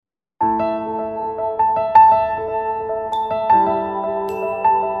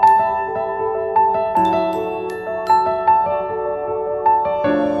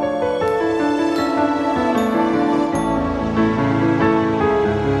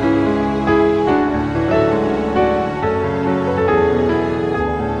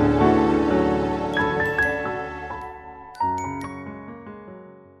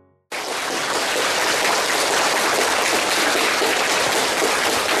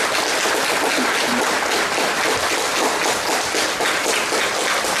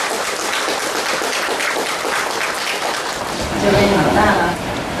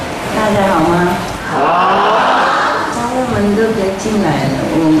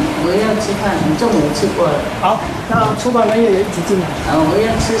我要吃饭，中午吃过了。好，那厨房人员也一起进来。我要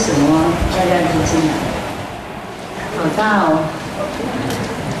吃什么？大家都进来。好大哦！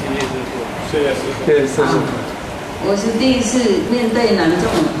对，是。我是第一次面对男众，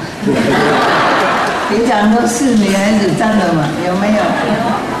平常都是女孩子站的嘛，有没有？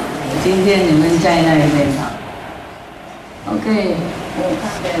今天你们在那边好 ，OK， 我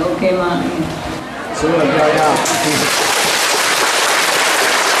看的 OK 吗？除了漂亮。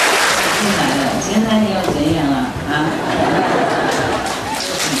进来了，现在要怎样啊？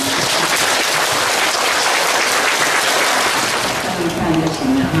看一看就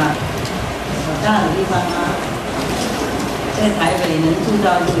行了哈。好大的地方啊！在台北能住到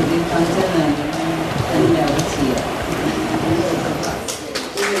这个地方，真的很了不起了。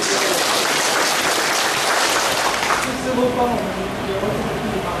师傅帮我们留这个地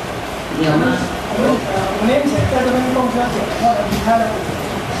方。有吗？5年前在这边供销酒，后来离开了，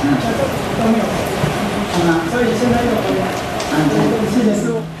这都没有。所以现在又回来。谢谢师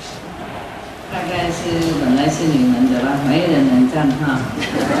傅。大概是本来是你们的吧，没人能站哈。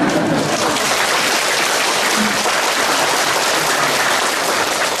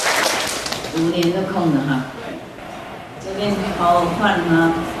5年都空了哈。这边好饭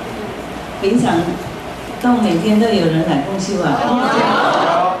啊，平常都每天都有人来共修啊。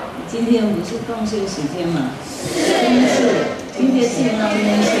今天不是共修时间嘛？今天是那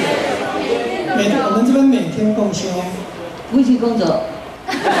边是。我们这边每天共修。不去工作。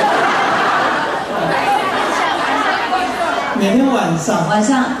每天晚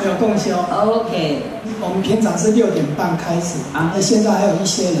上有共修。OK。我们平常是6点半开始，那现在还有一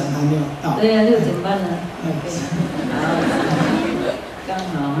些人还没有到。对呀，6点半呢。刚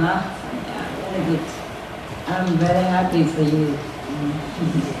好哈。Very good. I'm very happy for you.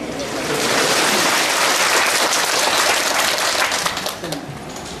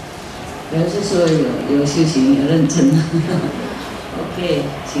 表示说有修行，有认真。OK，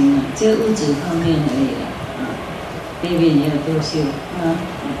 行了，这物质方面而已了那边也有多修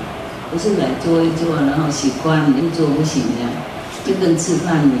不是来做一做，然后习惯一做不行这样，就跟吃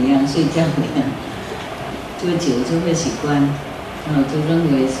饭一样，睡觉一样，做久就会习惯，就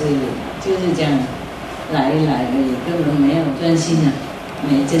认为是就是这样来一来而已，根本没有专心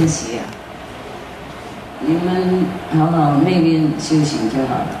没珍惜你们好好那边修行就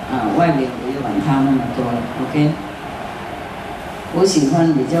好了外面不要管他那么多了 ，OK。我喜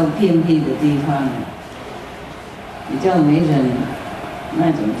欢比较偏僻的地方，比较没人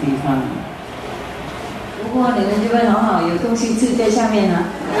那种地方。不过你们这边好好，有东西吃在下面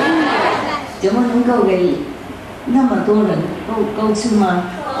怎么能够给那么多人够吃吗？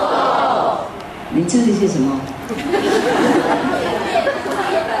你吃的是什么？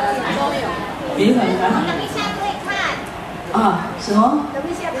米粉啊？什么？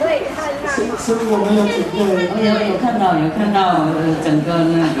师傅，我们有准备。有看到整个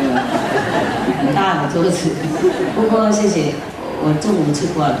那个很大的桌子。不过谢谢，我中午吃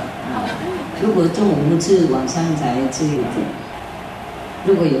过了如果中午不吃，晚上才吃一点。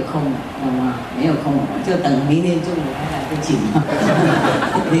如果有空，懂吗？没有空，就等明天中午还来得及嘛。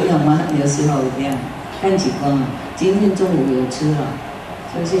你懂吗？有时候这样看情况今天中午有吃了，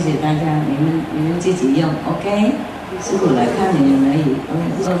所以谢谢大家，你们自己用 ，OK。师傅来看你们而已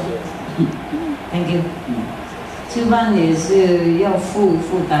 ，Thank you。吃饭也是要负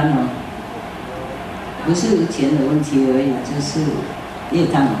担不是钱的问题而已，就是业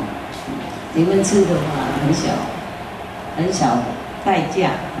障你们吃的话很小代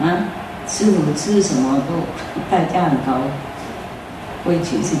价师傅吃什么都代价很高，规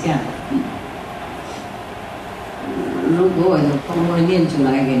矩是这样如果有空会念出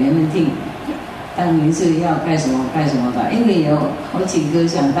来给你们听。当名士要干什么的，因为有好几个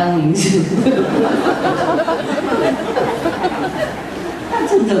想当名士，他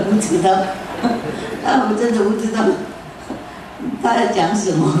真的不知道，他在讲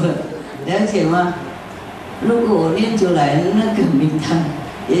什么了，了解吗？如果我念出来那个名堂，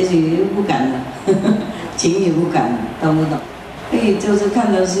也许不敢了，情也不敢了，懂不懂？所以就是看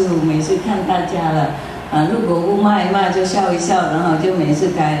到师傅，每次看大家了。如果不骂一骂就笑一笑，然后就没事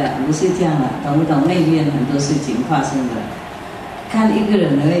该了，不是这样的，懂不懂？那边很多事情发生的，看一个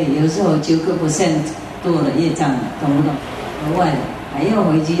人而已，有时候9%多的业障了，懂不懂？额外的还要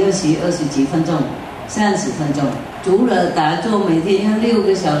回去要学20几分钟、30分钟，除了打坐每天要6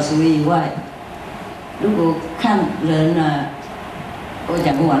个小时以外，如果看人我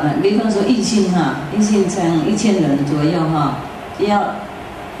讲不完了。比方说一心像1000人左右要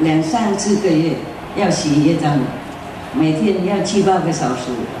2-3-4个月。要洗业障的，每天要7-8个小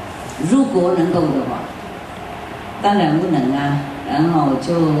时，如果能够的话，当然不能然后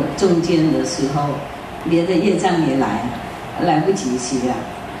就中间的时候，别的业障也来不及洗啊，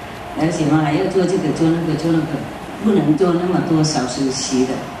而且嘛还要做这个做那个做那个，不能做那么多小时洗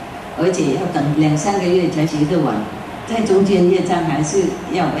的，而且要等2-3个月才洗得完，在中间业障还是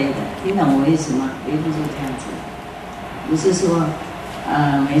要背的，听懂我意思吗？并不是这样子，不是说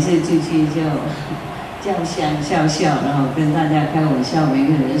每次出去就叫笑，然后跟大家开玩笑，每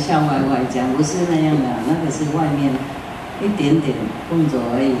个人笑歪歪讲，不是那样的，那个是外面一点点动作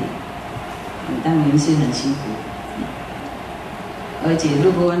而已，当然是很辛苦。而且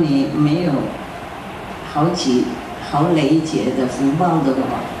如果你没有好累劫的福报的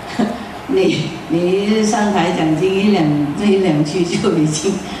话，你上台讲经一两句就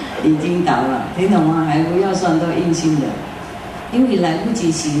已经倒了，听懂吗？还不要算到硬性的，因为来不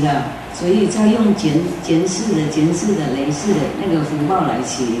及洗了，所以才用前世的累世的那个福报来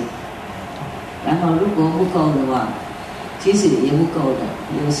洗。然后如果不够的话，其实也不够的，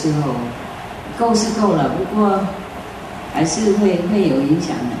有时候够是够了，不过还是会有影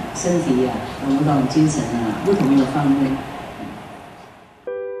响的，身体啊，懂不懂？精神啊，不同的方面。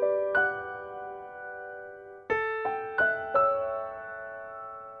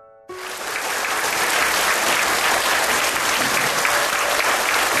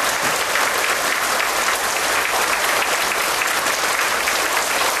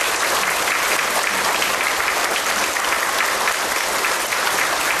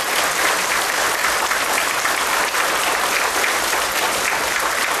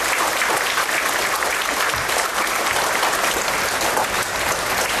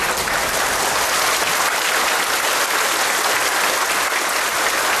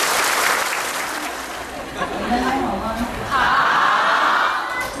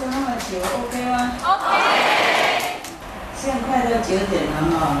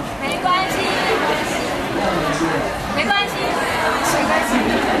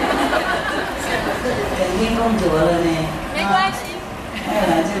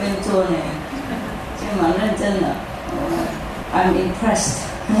I'm impressed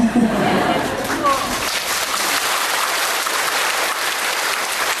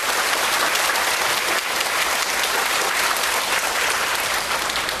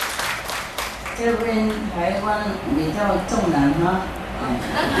这边台湾比较重男哈，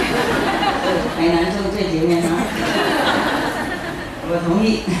台南就最前面哈，我同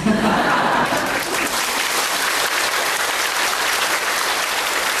意。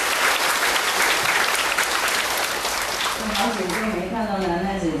好久就没看到男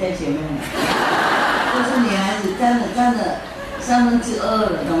孩子在前面了，都是女孩子占了2/3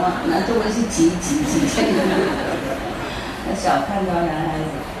了，懂吗？那周围是挤，很少看到男孩子。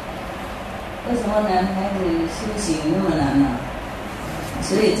为什么男孩子修行那么难呢？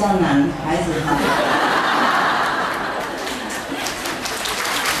所以叫男孩子好。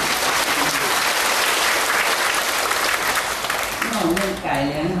那我们改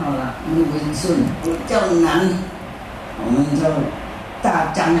良好了，我们文顺不叫男，我们叫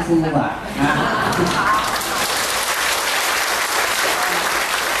大丈夫吧啊。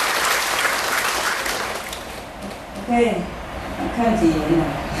OK， 看几年了。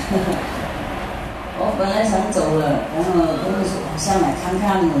我本来想走了，然后跟他说上来看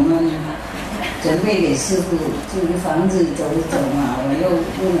看我们准备给师傅租个房子走一走嘛，我又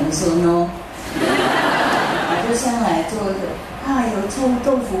不能说 no， 我就上来做一个有臭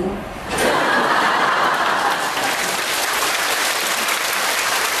豆腐，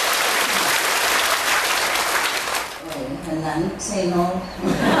很难 say no。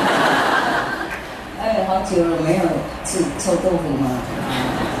好久了没有吃臭豆腐嘛，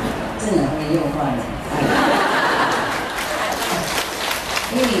真的会诱坏人。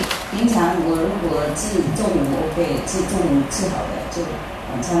因为平常我如果吃中午 OK， 吃中午吃好的，就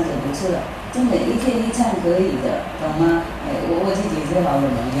晚餐就不吃了。真的，一天一餐可以的，懂吗？我自己是好的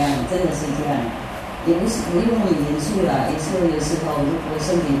能量，真的是这样，也不用很严肃啦。有时候如果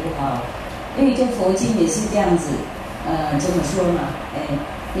身体不好，因为这佛经也是这样子，这么说嘛，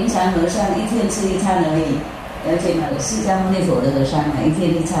平常和尚一天吃一餐而已，而且呢，释迦牟尼佛的和尚一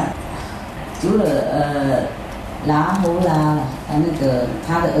天一餐，除了拉胡拉那个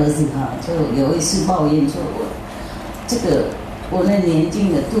他的儿子就有一次抱怨说，我那年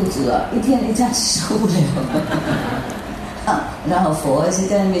轻的肚子一天一餐受不了，然后佛是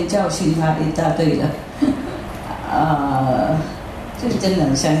在那边教训他一大堆的，就真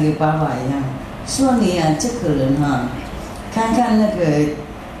的像一个爸爸一样，说你这个人看看那个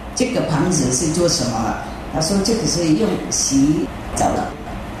这个盘子是做什么了？他说这个是用洗澡的，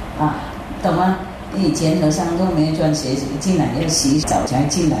懂吗？以前和尚都没穿鞋子，进来要洗澡才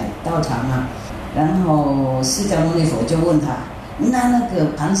进来道场啊。然后释迦牟尼佛就问他：那个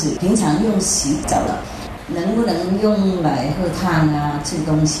盘子平常用洗澡的，能不能用来喝汤啊、吃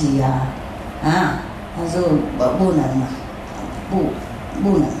东西呀？啊，他说不能嘛，不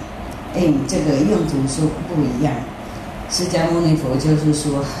能，这个用途是不一样。释迦牟尼佛就是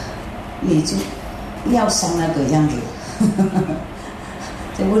说，你就要像那个样子，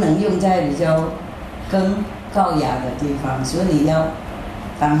就不能用在比较更高雅的地方，所以你要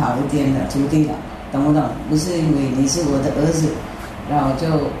当好一点的徒弟了，懂不懂？不是因为你是我的儿子，然后就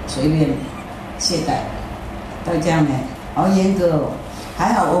随便懈怠，都这样呢，好严格哦。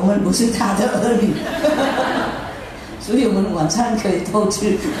还好我们不是他的儿女，所以我们晚餐可以偷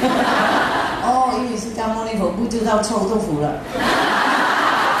吃。哦，因为释迦牟尼佛不知道臭豆腐了。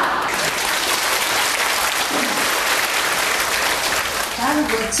他如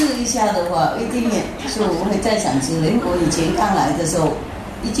果吃一下的话，一定也说我会再想吃了。因为我以前刚来的时候，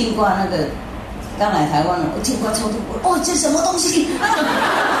一经过那个刚来台湾了，我经过臭豆腐，哦，这什么东西？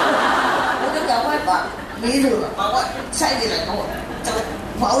我就赶快把没有了，把我塞进来，给我这个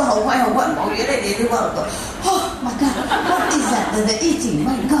跑得好快好快，跑原来你就把我说，Oh my God，what is that? The eating,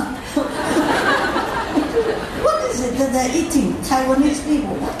 my God，what is it that they're eating? Taiwanese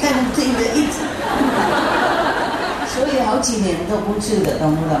people, what kind of thing they eat? 所以好几年都不吃的，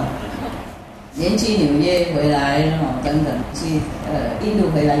懂不懂？连去纽约回来等等，去印度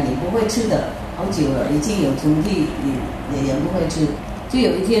回来也不会吃的，好久了，已经有徒弟也不会吃。就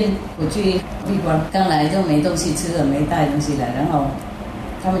有一天我去闭关，刚来就没东西吃了，没带东西来，然后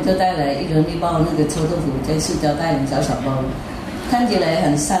他们就带来一人一包那个臭豆腐，在塑胶袋里小小包，看起来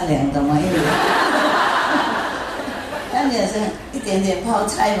很善良，懂吗？因为看起来是一点点泡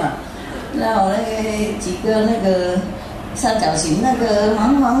菜嘛。然后那个几个那个三角形那个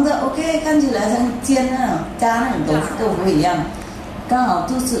黄黄的 ，OK， 看起来像煎那种加那种豆腐一样，刚好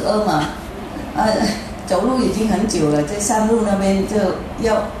肚子饿嘛，走路已经很久了，在山路那边就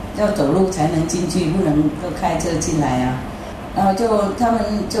要走路才能进去，不能够开车进来啊。然后他们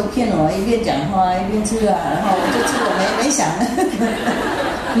就骗我，一边讲话一边吃啊，然后我就吃，我没想，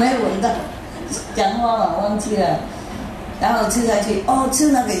没闻到，讲话嘛忘记了。然后吃下去，吃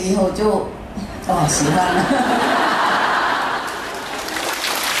那个以后就喜欢了。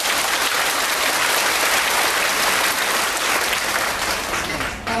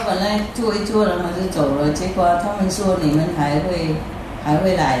他本来做一做，然后就走了，结果他们说你们还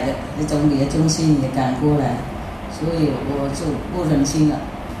会来的，总理的中心也赶过来，所以我就不忍心了，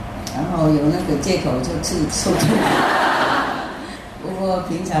然后有那个借口就吃出去。不过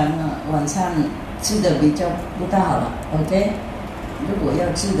平常晚餐吃的比较不大好了 ，OK。如果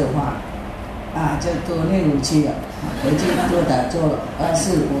要吃的话，就多练武器了，回去多打坐了。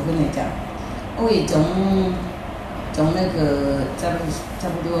是我跟你讲，会从那个差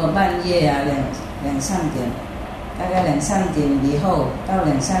不多半夜啊两三点，大概两三点以后到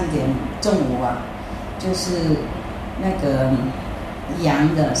两三点中午啊，就是那个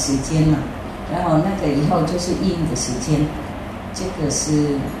阳的时间嘛，然后那个以后就是阴的时间，这个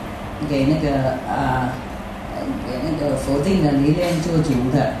是给那个否定的力量做主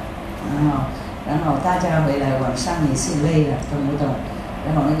的，然后大家回来晚上也是累了，懂不懂？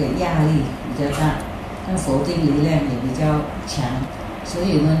然后那个压力比较大，那否定力量也比较强，所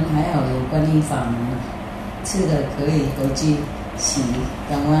以我们还好有观音法门，吃的可以回去洗，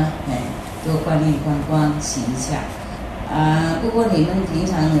懂吗？多观音观光洗一下。不过你们平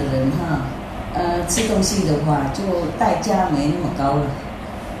常的人吃东西的话，就代价没那么高了，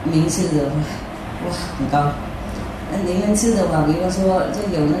名次的话，哇，很高。你们吃的话，比方说就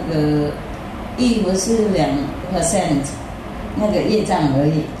有那个1不是2%，那个业障而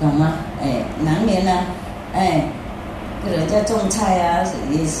已，懂吗？难免啊，给人家种菜啊，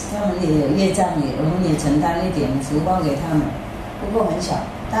也是他们也有业障，我们也承担一点福报给他们，不过很少。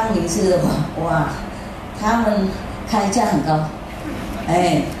当名次的话，哇，他们开价很高，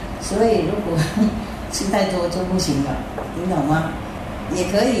所以如果吃太多就不行了，你懂吗？也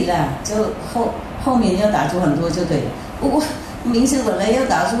可以啦，就后面要打出很多就对了。不过名次本来要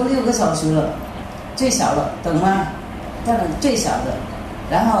打出6个小时了，最少了，懂吗？当然最少的，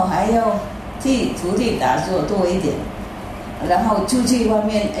然后还要替徒弟打坐多一点，然后出去外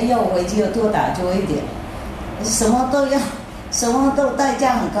面要回去要多打坐一点，什么都代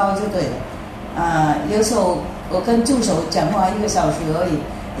价很高就对了。有时候我跟助手讲话1个小时而已，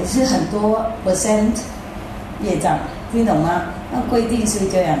也是很多 % 业障，听懂吗？那规定是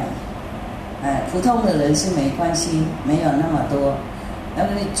这样的。普通的人是没关系，没有那么多。那么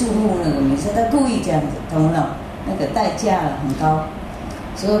住户那个名字，他故意这样子，懂不懂？那个代价很高，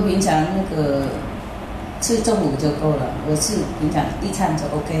所以平常那个吃中午就够了。我是平常一餐就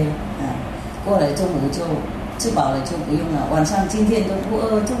OK 了，过了中午就吃饱了就不用了，晚上今天都不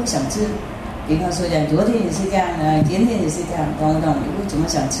饿，就不想吃。比方说讲，昨天也是这样的，前天也是这样，懂不懂？你为什么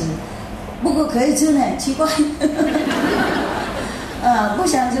想吃？不过可以吃呢，奇怪。不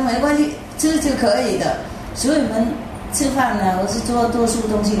想吃没关系，吃就可以的。所以我们吃饭呢，或是做多数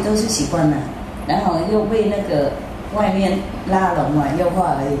东西都是习惯了，然后又被那个外面拉拢嘛，优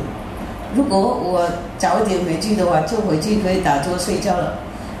化而已。如果我早一点回去的话，就回去可以打坐睡觉了。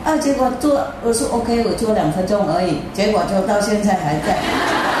结果我说 OK， 我做2分钟而已，结果就到现在还在。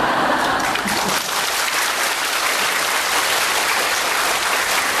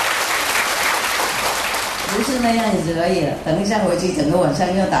不是那样子而已了，等一下回去整个晚上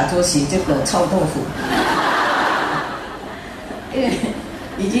要打坐洗这个臭豆腐，因为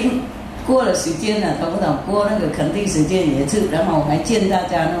已经过了时间了，懂不懂？过那个肯定时间也是，然后我还见大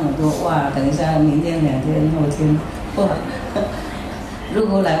家那么多，哇！等一下明天、2天、后天，哇！如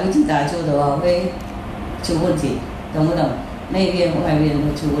果来不及打坐的话，会出问题，懂不懂？内边外边会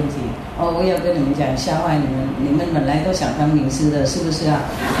出问题。我要跟你们讲，吓坏你们，你们本来都想当名师的，是不是啊？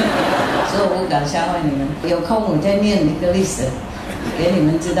所以我不敢吓坏你们。有空我再念一个历史，给你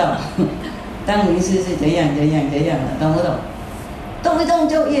们知道，当名师是怎样的，懂不懂？动一动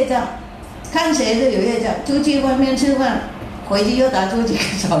就业障，看谁都有业障。出去外面吃饭，回去又打坐几个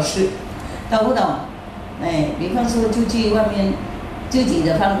小时，懂不懂？比方说出去外面，自己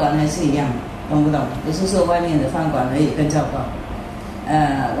的饭馆还是一样，懂不懂？不是说外面的饭馆而已更糟糕。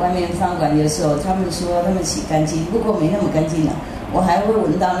外面饭馆有时候他们说他们洗干净，不过没那么干净了。我还会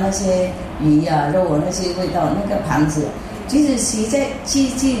闻到那些鱼啊、肉啊那些味道，那个盘子，即使洗在机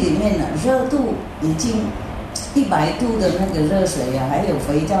器里面了，热度已经100度的那个热水啊，还有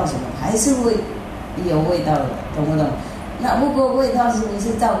肥皂什么，还是会有味道的，懂不懂？那不过味道是不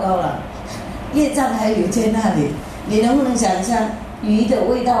是糟糕了？业障还留在那里，你能不能想象鱼的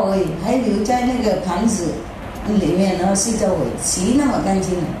味道而已，还留在那个盘子里面，然后四周围洗那么干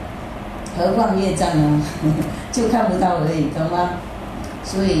净了，何况业障呢？就看不到而已，懂吗？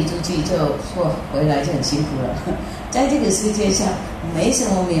所以出去就回来就很辛苦了。在这个世界上，没什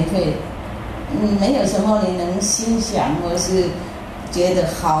么免费，没有什么你能欣赏或是觉得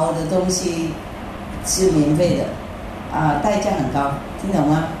好的东西是免费的，代价很高，听懂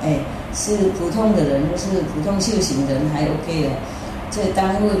吗？是普通的人或是普通修行人还 OK 的，这当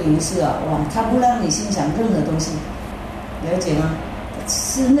一位名师啊，哇，他不让你欣赏任何东西，了解吗？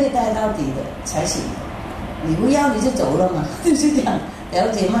是内带到底的才行。你不要你就走了嘛，就是这样，了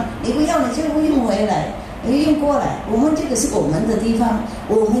解吗？你不要你就不用回来，你用过来。我们这个是我们的地方，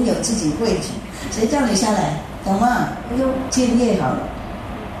我们有自己规矩，谁叫你下来，懂吗？就建业好了，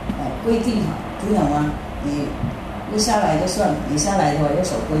规定好，听懂吗？你不下来就算，你下来的话要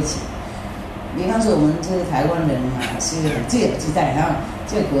守规矩。比方说我们这个台湾人嘛，是很自由自在，然后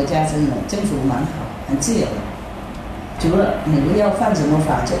这个国家真的政府蛮好，很自由的。除了你不要犯什么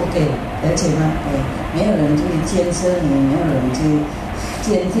法就 OK 了，了解吗？没有人去监测你，没有人去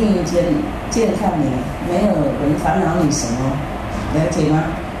监听监看你，没有人烦恼你什么，了解吗？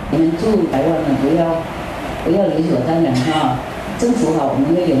你们住台湾人不要理所当然哈，政府好我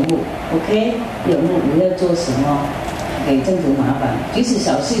们要拥护 ，OK， 拥护不要做什么给政府麻烦，即使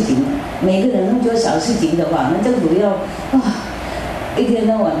小事情，每个人都做小事情的话，那政府要一天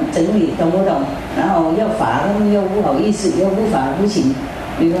到晚整理，懂不懂？然后要罚，他们又不好意思，又不罚不行。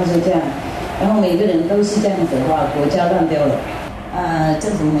比方说这样，然后每个人都是这样的话，国家乱掉了。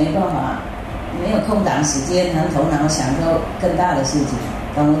政府没办法，没有空档时间和头脑想到更大的事情，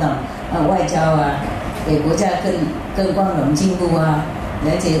懂不懂？外交啊，给国家更光荣进步啊，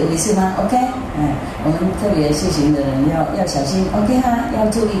了解我意思吗 ？OK， 我们特别修行的人要小心 ，OK 哈，要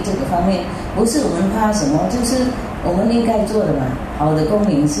注意这个方面，不是我们怕什么，就是我们应该做的嘛。好的公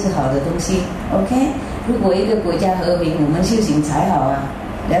民是好的东西 ，OK。如果一个国家和平，我们修行才好啊，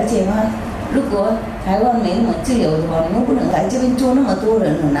了解吗？如果台湾没那么自由的话，你们不能来这边做那么多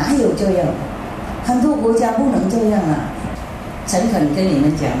人了，哪有这样？很多国家不能这样啊，诚恳跟你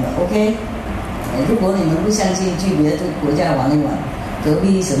们讲的 ，OK。如果你们不相信，去别的国家玩一玩，隔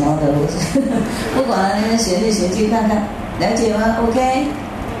壁什么的，不管了，你们学去看看，了解吗 ？OK，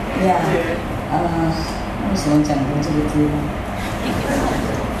 呀，为什么讲到这个地方？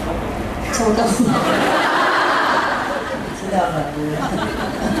臭豆腐，知道了，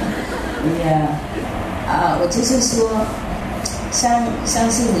呀，我就是说，像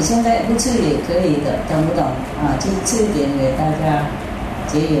师傅现在不吃也可以的，懂不懂？就吃一点给大家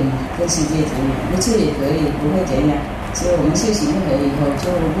结缘嘛，跟世界结缘，不吃也可以，不会怎样。所以我们修行了以后，就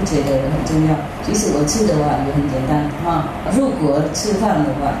不觉得很重要。其实我吃的话也很简单如果吃饭的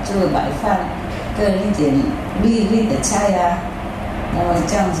话，就白饭跟一点绿的菜然后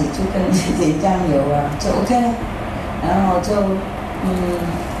这样子就跟点酱油啊，就 OK 了。然后就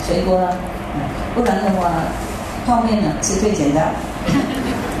水果啊，不然的话，泡面呢是最简单，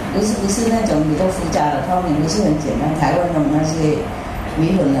不是那种比较复杂的泡面，不是很简单。台湾弄那些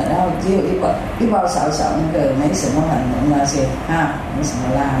米粉的，然后只有一包少少那个，没什么很浓那些啊，没什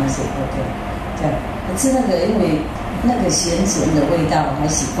么辣那些 OK。这样吃那个，因为那个咸的味道还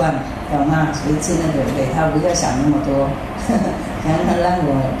习惯，懂吗？所以吃那个给他不要想那么多，然后让我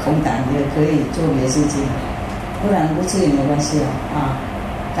空档也可以做别的事情，不然不吃也没关系了啊。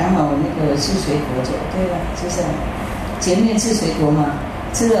刚好那个吃水果就 OK 了，就是前面吃水果嘛，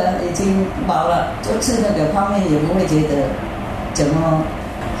吃了已经饱了，就吃那个泡面也不会觉得怎么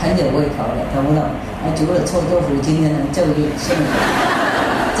很有胃口了，懂不懂？除了臭豆腐，今天的咒语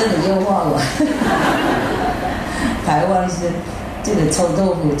真的诱惑我。台湾是这个臭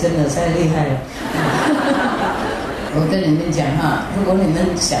豆腐真的太厉害了。我跟你们讲哈，如果你们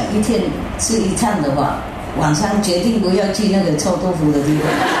想一天吃一餐的话，晚上决定不要去那个臭豆腐的地方。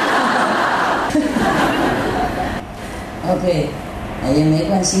OK， 也没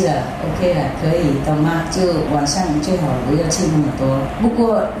关系了 ，OK 了，可以，懂吗？就晚上最好不要吃那么多。不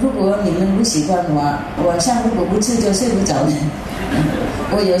过如果你们不习惯的话，晚上如果不吃就睡不着呢。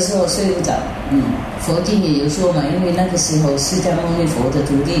我有时候睡不着，佛经也有说嘛，因为那个时候释迦牟尼佛的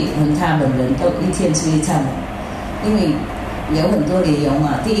徒弟和他本人都一天吃一餐的，因为有很多理由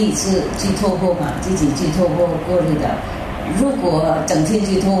嘛。第一是去托钵嘛，自己去托钵过日的。如果整天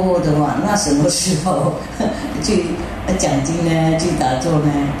去托钵的话，那什么时候去讲经呢？去打坐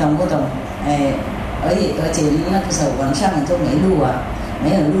呢？懂不懂？而且那个时候晚上都没路啊，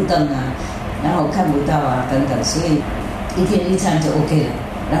没有路灯啊，然后看不到啊等等，所以一天一餐就 OK 了。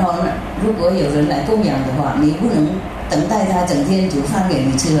然后呢，如果有人来供养的话，你不能等待他整天煮饭给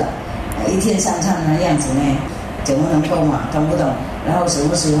你吃了，一天三餐那样子呢，怎么能够嘛？懂不懂？然后什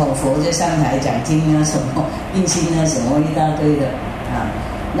么时候佛就上台讲经啊，什么印心啊，什么一大堆的啊，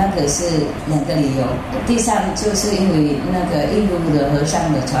那个是两个理由。第三就是因为那个印度的和尚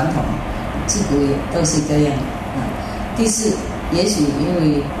的传统，自古都是这样啊。第四，也许因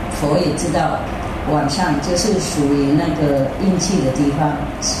为佛也知道。晚上就是属于那个阴气的地方，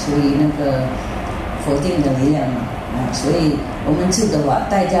属于那个否定的力量嘛，所以我们吃的话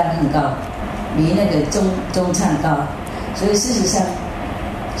代价很高，比那个中餐高，所以事实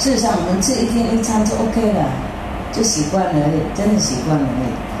上我们吃一天一餐就 OK 了，就习惯了而已，真的习惯了而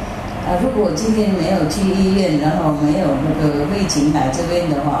已。如果今天没有去医院，然后没有那个胃情来这边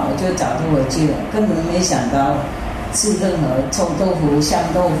的话，我就早就回去了，根本没想到。吃任何臭豆腐、香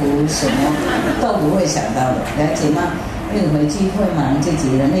豆腐什么都不会想到的，了解吗？因为回去会忙自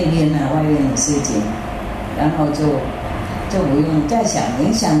己的那边啊、外面的事情，然后就不用再想，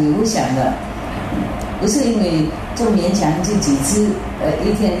连想也不想的，不是因为就勉强自己吃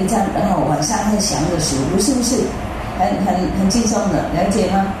一天一餐，然后晚上会想着数，不是很轻松的，了解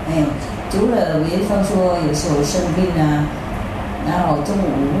吗？除了比方说有时候生病啊。然后中午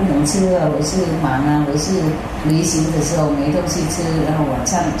不能吃啊，我是忙啊，我是旅行的时候没东西吃，然后晚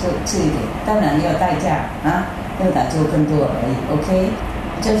上就吃一点，当然要代价啊，要打坐更多而已 ，OK。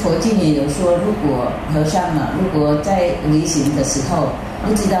这佛经也有说，如果和尚啊，如果在旅行的时候，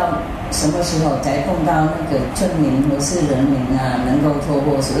不知道什么时候才碰到那个村民或是人民啊，能够托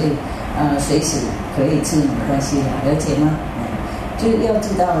钵，所以随时可以吃没关系的，了解吗？就要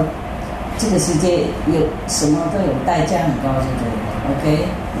知道。这个世界有什么都有代价很高，就对了 ，OK。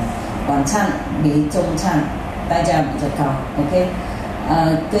晚餐比中餐代价比较高 ，OK。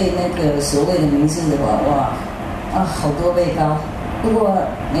对那个所谓的名师的话，好多倍高。不过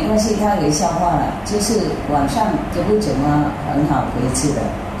没关系，他给消化了，就是晚上就不怎么很好可以吃的，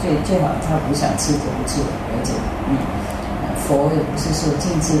最好他不想吃就不吃了，了解。佛也不是说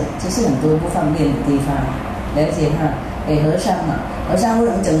禁止，只是很多不方便的地方，了解哈。和尚嘛，和尚不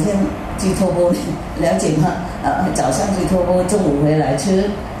能整天去托钵，了解吗？早上去托钵，中午回来吃，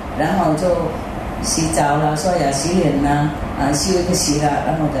然后就洗澡啦、刷牙、洗脸啦，休一个息啦，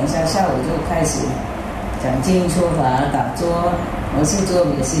然后等一下下午就开始讲经说法、打坐，我是做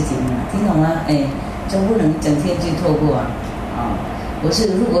别的事情嘛，听懂吗？就不能整天去托钵啊！不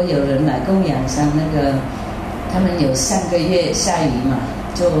是，如果有人来供养，像那个他们有3个月下雨嘛。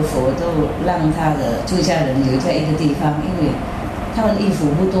就佛都让他的出家人留在一个地方，因为他们衣服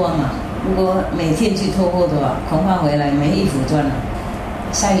不多嘛。如果每天去托钵的话，恐怕回来没衣服穿了，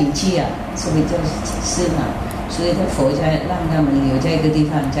下雨季啊，所以就是嘛。所以他佛家让他们留在一个地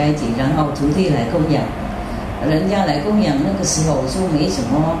方在一起，然后徒弟来供养。人家来供养那个时候就没什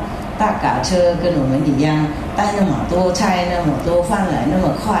么大卡车跟我们一样带那么多菜、那么多饭来那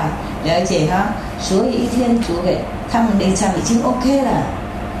么快，了解哈。所以一天煮给他们1餐已经 OK 了，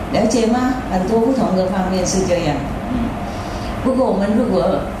了解吗？很多不同的方面是这样。不过我们如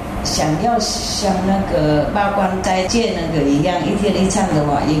果想要像那个八关斋戒那个一样，一天1餐的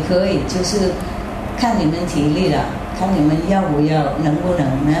话，也可以，就是看你们体力了，看你们要不要，能不能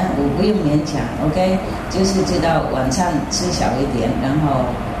呢？我不用勉强 ，OK， 就是知道晚上吃少一点，然后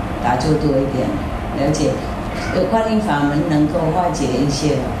打坐多一点，了解。观音法门能够化解一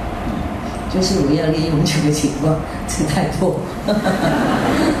切了，就是我要利用这个情况吃太多，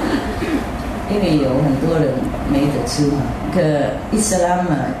因为有很多人没得吃嘛。伊斯兰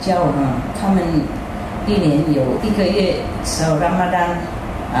教他们1年有1个月守 Ramadan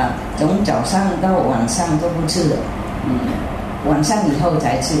从早上到晚上都不吃的，晚上以后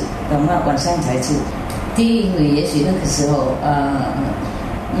才吃，懂吗？晚上才吃。第一，因为也许那个时候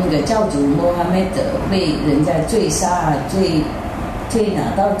那个教主穆罕默德被人家追杀，追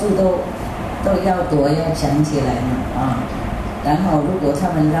拿到处都要躲，要抢起来嘛然后如果他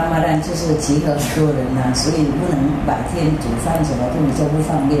们拉玛兰就是集合很多人所以不能白天煮饭什么根本就不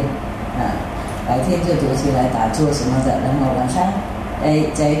方便白天就躲起来打坐什么的，然后晚上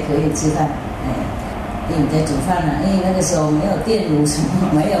才可以吃饭因为在煮饭因为那个时候没有电炉什么，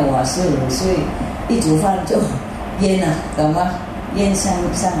没有瓦斯炉，所以一煮饭就烟了，懂吗？烟上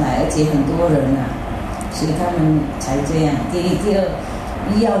来，而且很多人所以他们才这样。第一，第二，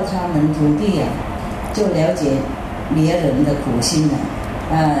要他们徒弟就了解别人的苦心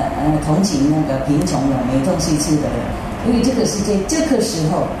同情那个贫穷的没东西吃的人，因为这个世界这个时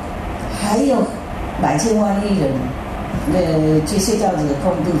候还有百千万亿人去睡觉子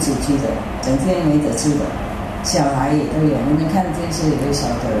空肚子去的，整天没得吃的，小孩也都有。你们看电视也会晓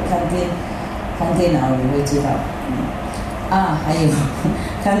得，看电脑也会知道。还有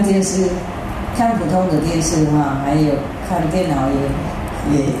看电视，看普通的电视还有看电脑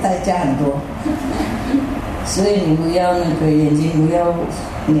也代价很多，所以你不要那个眼睛不要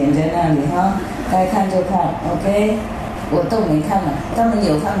黏在那里该看就看 ，OK。我都没看嘛，他们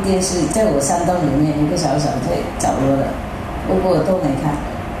有放电视，在我山洞里面一个小小在角落的，不过我都没看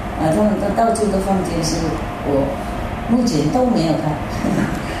他们都到处都放电视，我目前都没有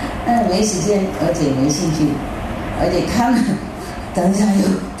看，没时间，而且没兴趣。而且看了，等一下又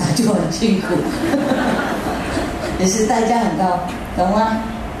打就很辛苦，也是代价很高，懂吗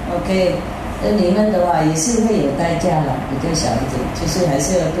 ？OK， 你们的话也是会有代价了，比较小一点，就是还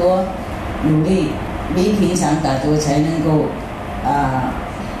是要多努力，比平常打坐才能够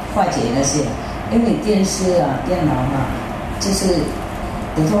化解那些，因为电视电脑就是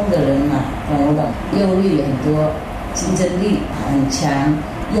普通的人懂不懂？忧虑很多，竞争力很强，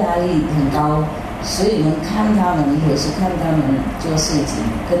压力很高。所以我们看他们，有时看他们做事情，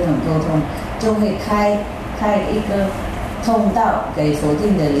跟他们沟通，就会开一个通道给否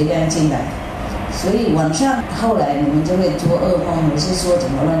定的力量进来。所以晚上后来你们就会做噩梦，我是说怎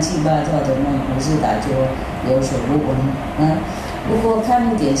么乱七八糟的梦，我是打坐有所不闻不过看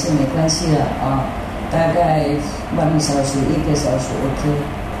一点是没关系的大概半个小时1个小时 OK。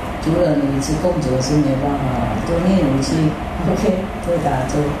除了你是工作是没办法，多念武器 OK， 多打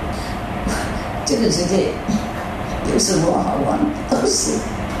坐。这个世界有什么好玩？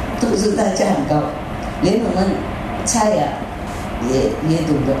都是代价很高，连我们菜也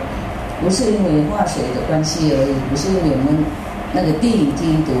堵的，不是因为化水的关系而已，不是因为我们那个地已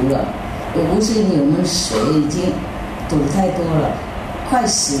经堵了，也不是因为我们水已经堵太多了，快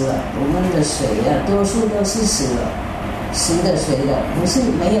死了。我们的水多数都是死的水的，不是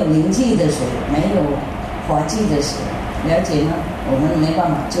没有灵气的水，没有滑稽的水，了解吗？我们没办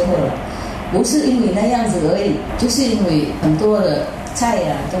法救后了。不是因为那样子而已，就是因为很多的菜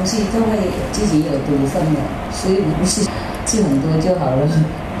东西都会自己有毒分的，所以不是吃很多就好了，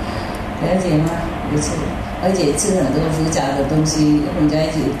了解吗？不是，而且吃很多复杂的东西混在一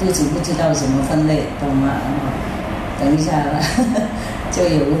起，肚子不知道什么分类，懂吗？等一下就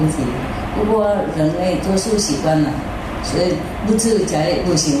有问题。不过人类多数习惯了，所以不吃才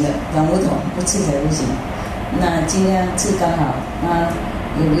不行的，懂不懂？不吃才不行，那尽量吃刚好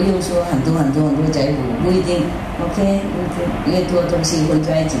也不用说很多菜谱，不一定 OK， 越多东西混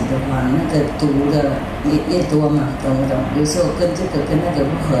在一起的话，那个毒的越多嘛，懂不懂？有时候跟这个跟那个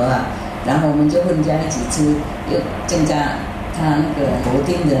不合然后我们就混在一起吃，又增加它那个否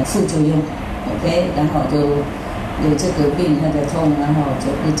定的副作用 OK， 然后就有这个病那个痛，然后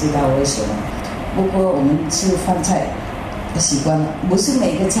就不知道为什么。不过我们吃饭菜的习惯了，不是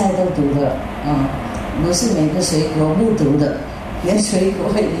每个菜都毒的不是每个水果不毒的。连水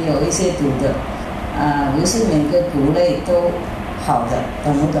果也有一些毒的不是每个谷类都好的，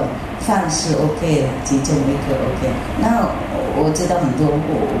懂不懂？饭是 OK 的，其中一个 OK。那我知道很多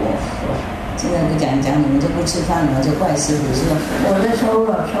现在不讲你们就不吃饭了，就怪师傅说我在抽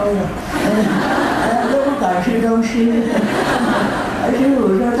了，都不敢吃东西。师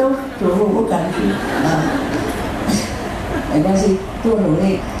傅说都煮我不敢吃啊，没关系，多努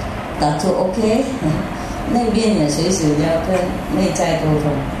力，打坐 OK。那边也随时要跟内在沟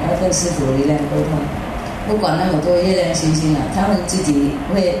通，要跟师傅力量沟通。不管那么多月亮星星啊，他们自己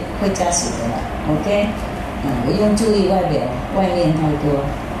会加持的啦。OK， 不用注意外表，外面太多，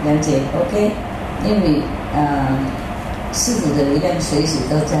了解 OK。因为师傅的力量随时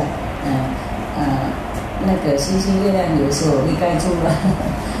都在，那个星星月亮有时候会盖住了，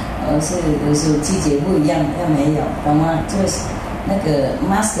是有时候季节不一样，要没有，懂吗？就是那个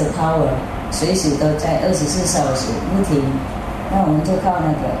Master Power 随时都在，24小时不停。那我们就靠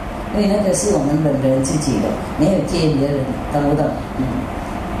那个。因为那个是我们本人自己的，没有借别人，懂不懂？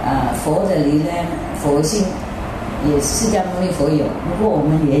佛的力量，佛性也释迦牟尼佛有，不过我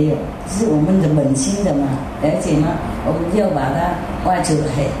们也有，是我们的本心的嘛，了解吗？我们就把它挖出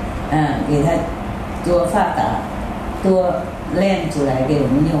来，给它多发达，多亮出来给我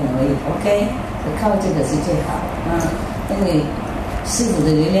们用而已。OK， 靠这个是最好因为师父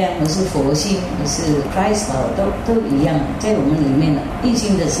的力量不是佛性，不是 Christ 都一样，在我们里面了。印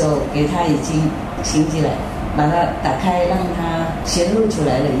心的时候，给他已经行起来，把它打开，让它显露出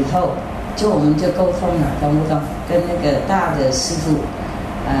来了以后，我们就沟通了，懂不懂？跟那个大的师父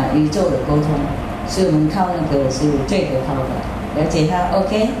宇宙的沟通，所以我们靠那个是最可靠的，了解他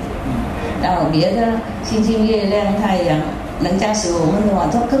OK。然后别的星星、月亮、太阳能加持我们的话，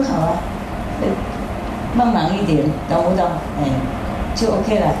都更好啊，帮忙一点，懂不懂？就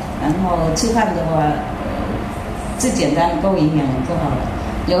OK 了。然后吃饭的话，最简单够营养就好了。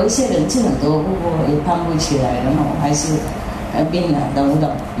有一些人吃很多，不过也胖不起来，然后还是病了，懂不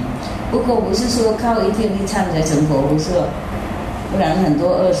懂？不过不是说靠一天一餐才成佛，不是，不然很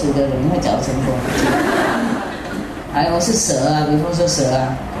多20的人会早成佛。还有是蛇啊，比方说蛇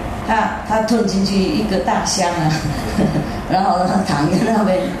啊，它吞进去一个大箱啊，然后它躺在那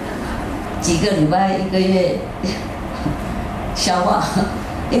边几个礼拜、1个月。消化，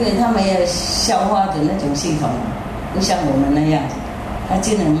因为它没有消化的那种系统，不像我们那样，它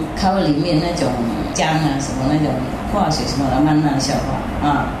就能靠里面那种浆啊什么那种化学什么的慢慢消化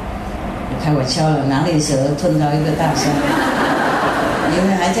啊。我开玩笑了，哪里蛇吞到一个大箱？你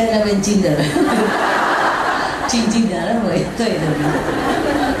们还在那边静的人，静的认为对的呢。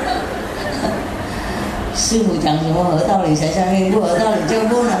师父讲什么合道理才相信，不合道理就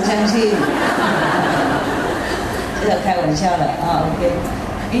不能相信。这个开玩笑了OK，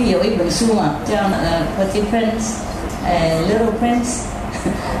 因为有一本书嘛，叫Pretty Prince，Little Prince，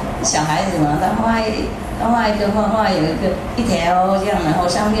 小孩子嘛，他画一个画有一条这样，然后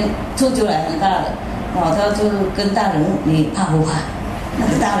上面凸出来很大的，然后他就跟大人你怕不怕？那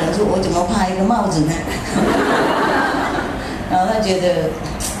个大人说我怎么怕一个帽子呢？然后他觉得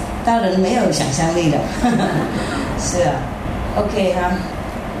大人没有想象力的，是啊 ，OK 哈。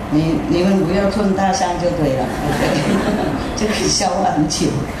你们不要吞大象就对了 ，OK， 就可以消化很久。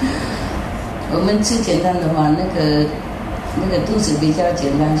我们吃简单的话，那个肚子比较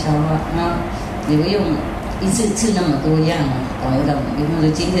简单消化也不用一次吃那么多样懂不懂？比方说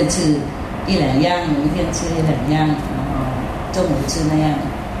今天吃1、2样，明天吃1、2样，然后中午吃那样，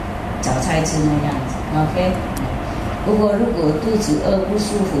早餐吃那样子 ，OK。不过如果肚子饿不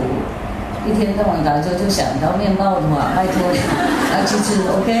舒服，一天到晚打坐就想到面包的话，拜托要去吃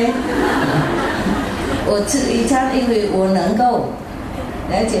OK。我吃一餐，因为我能够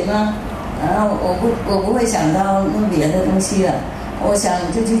了解吗？然后我不会想到别的东西了，我想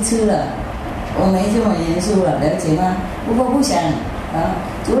就去吃了，我没这么严肃了，了解吗？不过不想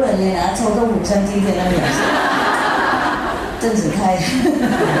除了你拿臭豆腐上今天那表示，正子开，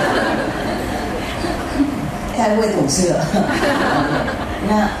太会懂事了。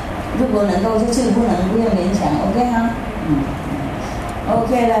那。如果能够就吃，不能不要勉强 ，OK 哈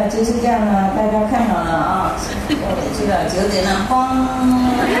，OK 了，就是这样了，大家看好了要回去了，9点了，砰。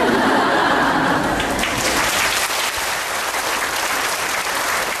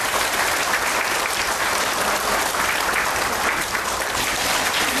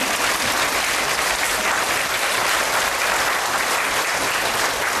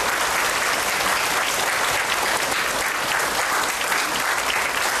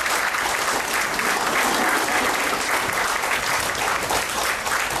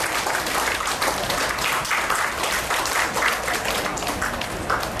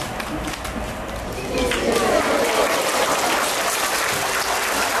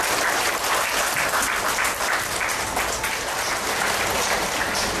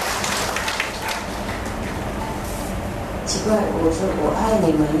奇怪，我说我爱你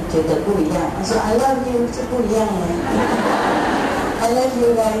们，觉得不一样。他说 I love you， 这不一样哎。I love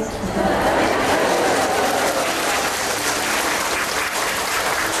you guys 。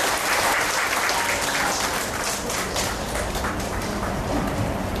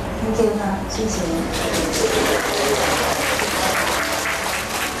看见他，谢谢。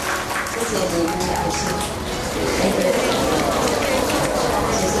谢谢你们的爱心。谢谢。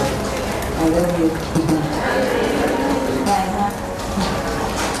I love you。